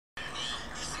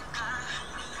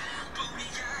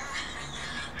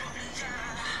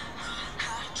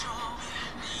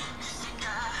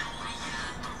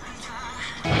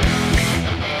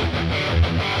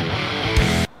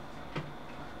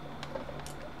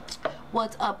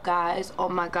What's up, guys? Oh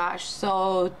my gosh,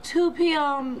 so 2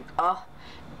 p.m.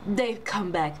 They've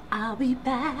come back. I'll be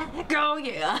back. Oh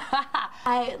yeah.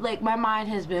 My mind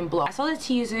has been blown. I saw the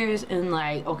teasers and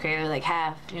like, okay, they're like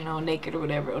half, you know, naked or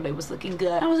whatever, or they was looking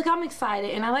good. I was like, I'm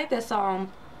excited, and I like that song.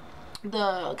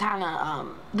 The kind of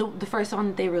the first song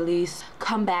that they released,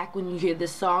 Come Back. When you hear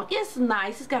this song, it's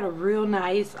nice. It's got a real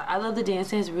nice, I love the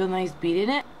dancing, it's a real nice beat in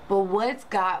it. But what's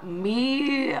got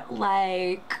me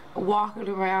like walking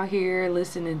around here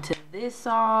listening to this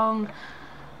song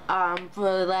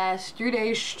for the last 3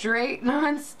 days straight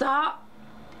non-stop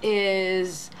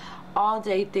is All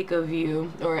Day Think of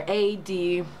You, or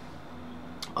A.D.O.Y.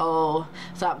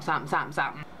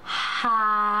 something.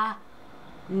 Ha.ni.뿐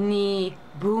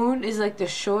is like the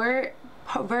short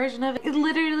version of it. It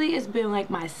literally has been like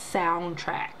my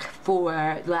soundtrack for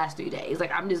the last 3 days.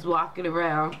 Like, I'm just walking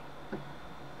around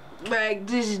like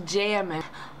just jamming.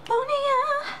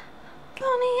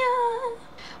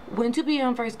 When 2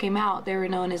 p.m. first came out, they were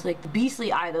known as like the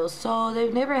Beastly Idols, so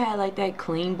they've never had like that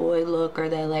clean boy look or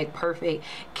that like perfect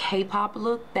K-pop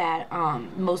look that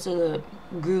most of the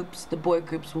groups, the boy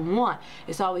groups, want.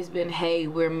 It's always been, hey,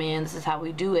 we're men, this is how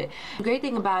we do it. The great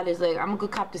thing about it is, like, I'm gonna go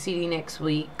cop the CD next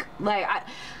week.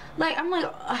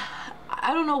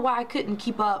 I don't know why I couldn't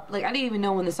keep up. Like, I didn't even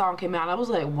know when the song came out. I was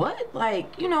like, what?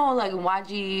 Like, you know, like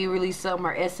YG released something,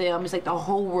 or SM, it's like the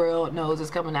whole world knows it's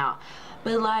coming out.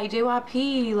 But like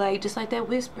JYP, like, just like that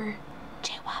whisper,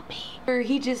 JYP,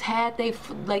 he just had they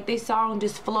song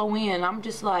just flow in. I'm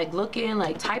just like looking,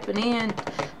 like typing in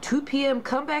 2 p.m.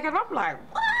 comeback, and I'm like,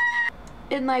 what?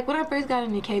 And like when I first got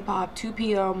into K-pop, 2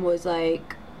 p.m. was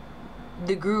like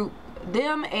the group,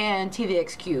 them and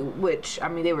TVXQ, which, I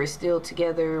mean, they were still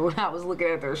together when I was looking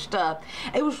at their stuff.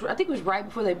 It was, I think it was right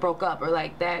before they broke up, or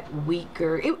like that week,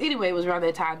 or anyway, it was around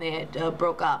that time they had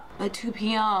broke up. At 2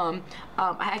 p.m.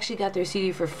 I actually got their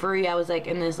CD for free. I was like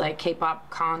in this like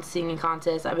K-pop singing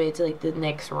contest. I made it to like the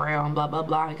next round, blah blah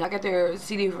blah. I got their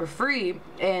CD for free,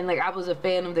 and like I was a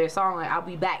fan of their song, like I'll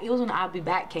Be Back. It was when I'll Be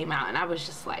Back came out, and I was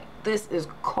just like, this is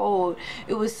cold.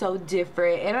 It was so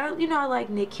different, and I like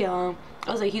Nick Hyun.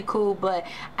 I was like, he cool, but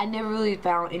I never really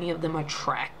found any of them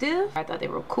attractive. I thought they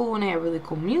were cool and they had really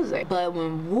cool music. But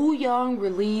when Woo Young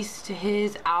released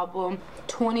his album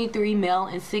 23 Male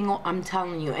and Single, I'm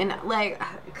telling you, and like,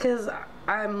 cause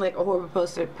I'm like a horrible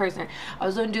person, I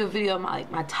was gonna do a video of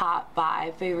my top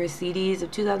 5 favorite CDs of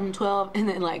 2012, and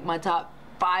then like my top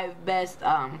 5 best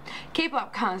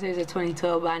K-pop concerts of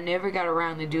 2012, but I never got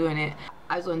around to doing it.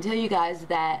 I was gonna tell you guys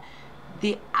that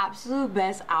the absolute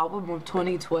best album of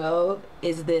 2012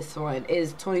 is this one,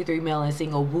 is 23 Male and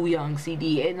Single, Woo Young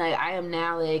CD. And like, I am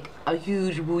now like a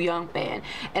huge Woo Young fan,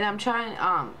 and I'm trying,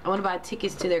 I want to buy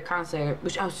tickets to their concert,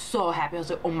 which I was so happy. I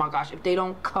was like, oh my gosh, if they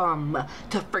don't come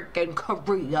to freaking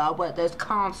Korea with this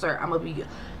concert, I'm gonna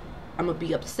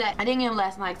be upset. I didn't get him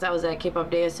last night because I was at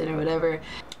K-pop dancing or whatever,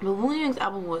 but Woo Young's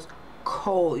album was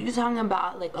cold. You're talking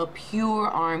about like a pure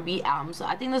R&B album, so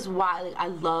I think that's why like I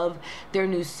love their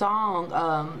new song,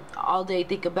 All Day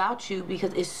Think About You,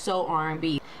 because it's so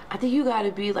R&B. I think you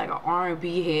gotta be like an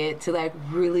R&B head to like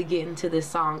really get into this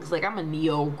song, cause like I'm a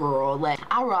neo girl. Like,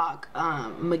 I rock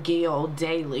Miguel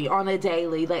daily, on a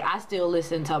daily. Like, I still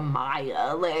listen to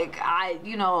Maya. Like,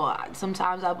 you know,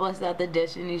 sometimes I bust out the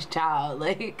Destiny's Child.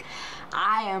 Like,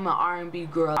 I am an R&B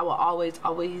girl. I will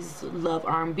always love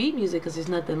R&B music because there's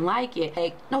nothing like it.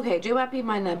 Like, okay, JYP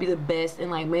might not be the best in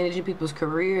like managing people's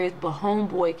careers, but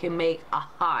homeboy can make a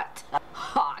hot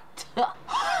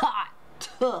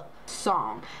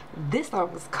song. This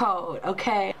song is cold,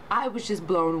 okay? I was just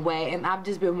blown away, and I've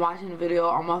just been watching the video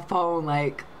on my phone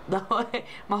like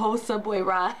my whole subway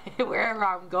ride, wherever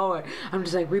I'm going. I'm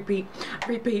just like repeat.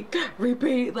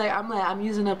 Like, I'm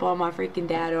using up all my freaking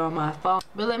data on my phone.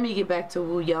 But let me get back to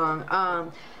Woo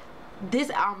Young. This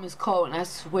album is cold, and I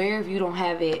swear if you don't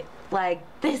have it, like,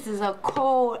 this is a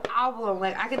cold album.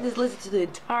 Like, I could just listen to the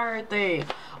entire thing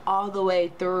all the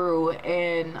way through,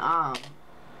 and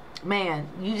man,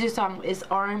 you just it's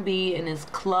R&B and it's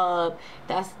club.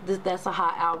 That's a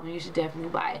hot album. You should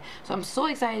definitely buy it. So I'm so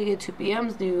excited to get 2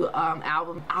 p.m.'s new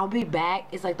album. I'll Be Back.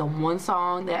 It's like the one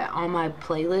song that on my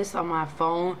playlist on my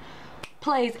phone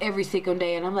plays every single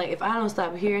day, and I'm like, if I don't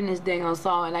stop hearing this dang on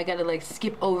song, and I gotta like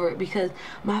skip over it because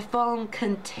my phone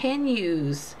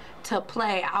continues to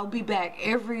play I'll Be Back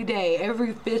every day.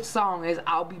 Every 5th song is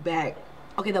I'll Be Back.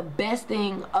 Okay, the best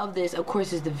thing of this, of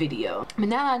course, is the video. But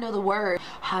now I know the word.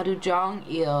 하루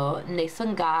종일 내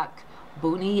생각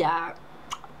뿐이야.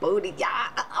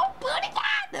 뿐이야.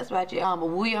 That's my jam.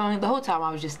 Woo Young, the whole time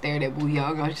I was just staring at Woo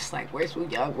Young. I was just like, where's Woo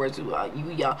Young? Where's Woo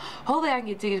Young? Hopefully I can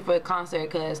get tickets for the concert,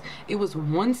 because it was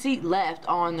one seat left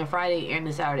on the Friday and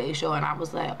the Saturday show, and I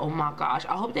was like, oh my gosh.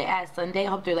 I hope they add Sunday. I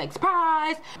hope they're like,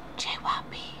 surprise,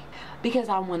 JYP. Because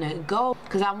I want to go,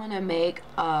 because I want to make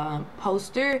a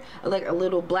poster, like a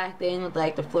little black thing with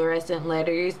like the fluorescent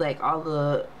letters, like all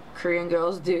the Korean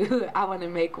girls do. I want to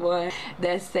make one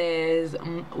that says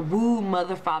Woo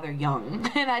Mother Father Young,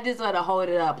 and I just want to hold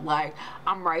it up like,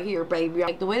 I'm right here, baby.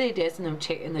 Like the way they dance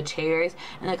in the chairs,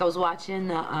 and like I was watching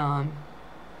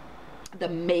the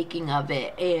making of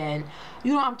it, and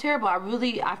you know, I'm terrible. I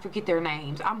forget their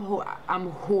names. I'm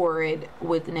horrid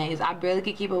with names. I barely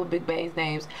can keep up with Big Bang's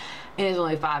names, and there's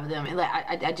only 5 of them. And like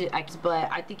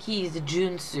but I think he's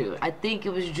Junsu. I think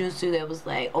it was Junsu that was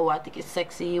like, oh, I think it's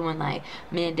sexy when like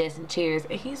men dance in chairs,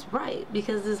 and he's right,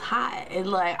 because it's hot, and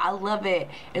like I love it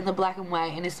in the black and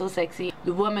white, and it's so sexy.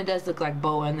 The woman does look like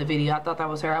Boa in the video. I thought that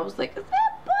was her. I was like, is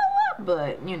that Boa?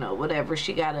 But you know, whatever.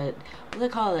 She got a, what do they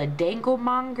call it, a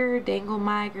dangle-miger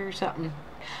or something.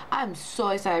 I'm so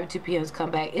excited for 2PM's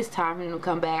comeback. It's time for them to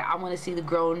come back. I want to see the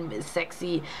grown,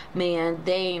 sexy man.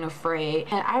 They ain't afraid.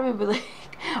 And I remember like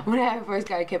when I first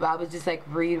got a K-pop, I was just like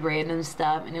read random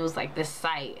stuff, and it was like the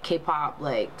site K-pop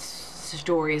like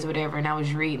stories or whatever, and I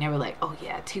was reading, they were like, oh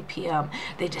yeah, 2PM,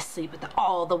 they just sleep with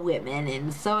all the women,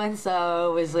 and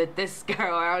so was with this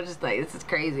girl. And I was just like, this is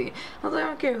crazy. I was like, I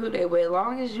don't care who they with, as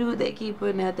long as they keep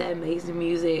putting out that amazing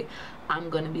music, I'm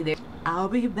gonna be there. I'll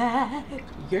be back.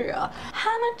 Yeah.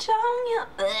 하.니.뿐.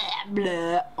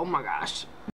 Oh my gosh.